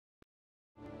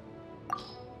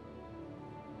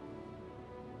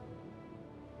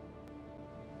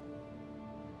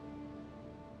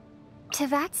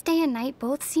Tevat's day and night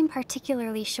both seem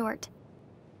particularly short.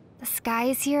 The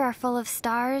skies here are full of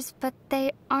stars, but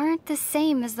they aren't the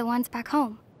same as the ones back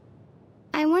home.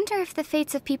 I wonder if the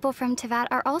fates of people from Tevat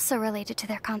are also related to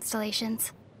their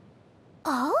constellations.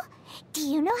 Oh? Do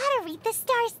you know how to read the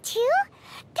stars too?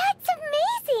 That's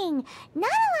amazing!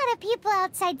 Not a lot of people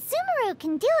outside Sumeru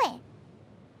can do it.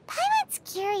 Paimon's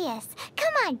curious.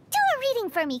 Come on, do a reading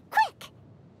for me, quick!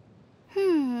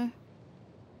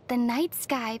 The night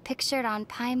sky pictured on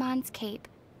Paimon's cape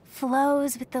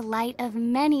flows with the light of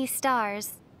many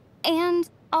stars, and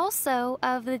also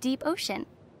of the deep ocean.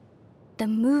 The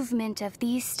movement of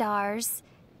these stars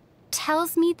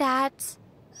tells me that,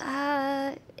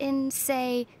 in,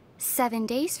 say, 7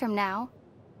 days from now...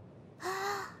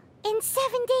 In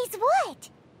 7 days what?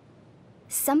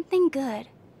 Something good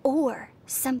or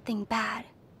something bad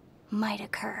might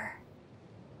occur.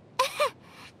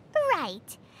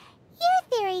 Right. Your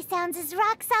theory sounds as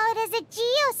rock solid as a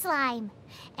geo-slime.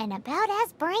 And about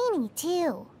as brainy,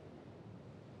 too.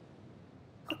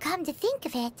 Come to think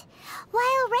of it,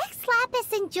 while Rex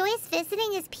Lapis enjoys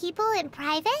visiting his people in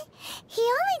private, he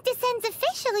only descends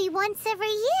officially once every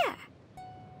year.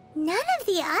 None of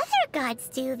the other gods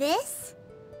do this.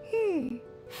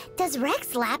 Does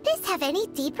Rex Lapis have any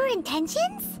deeper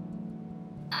intentions?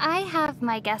 I have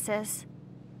my guesses.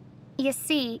 You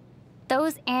see,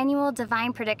 those annual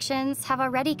divine predictions have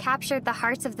already captured the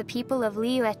hearts of the people of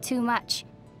Liyue too much.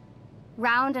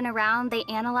 Round and around, they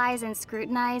analyze and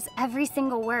scrutinize every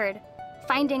single word,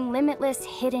 finding limitless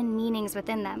hidden meanings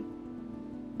within them.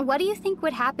 What do you think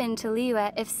would happen to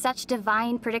Liyue if such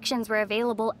divine predictions were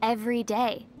available every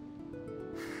day?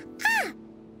 Ah!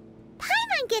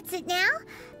 Paimon gets it now!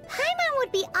 Paimon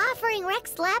would be offering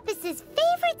Rex Lapis's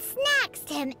favorite snacks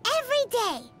to him every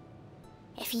day.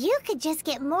 If you could just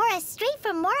get Mora straight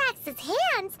from Morax's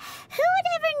hands, who would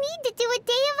ever need to do a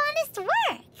day of honest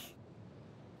work?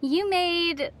 You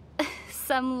made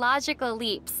some logical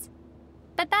leaps,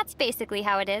 but that's basically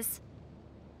how it is.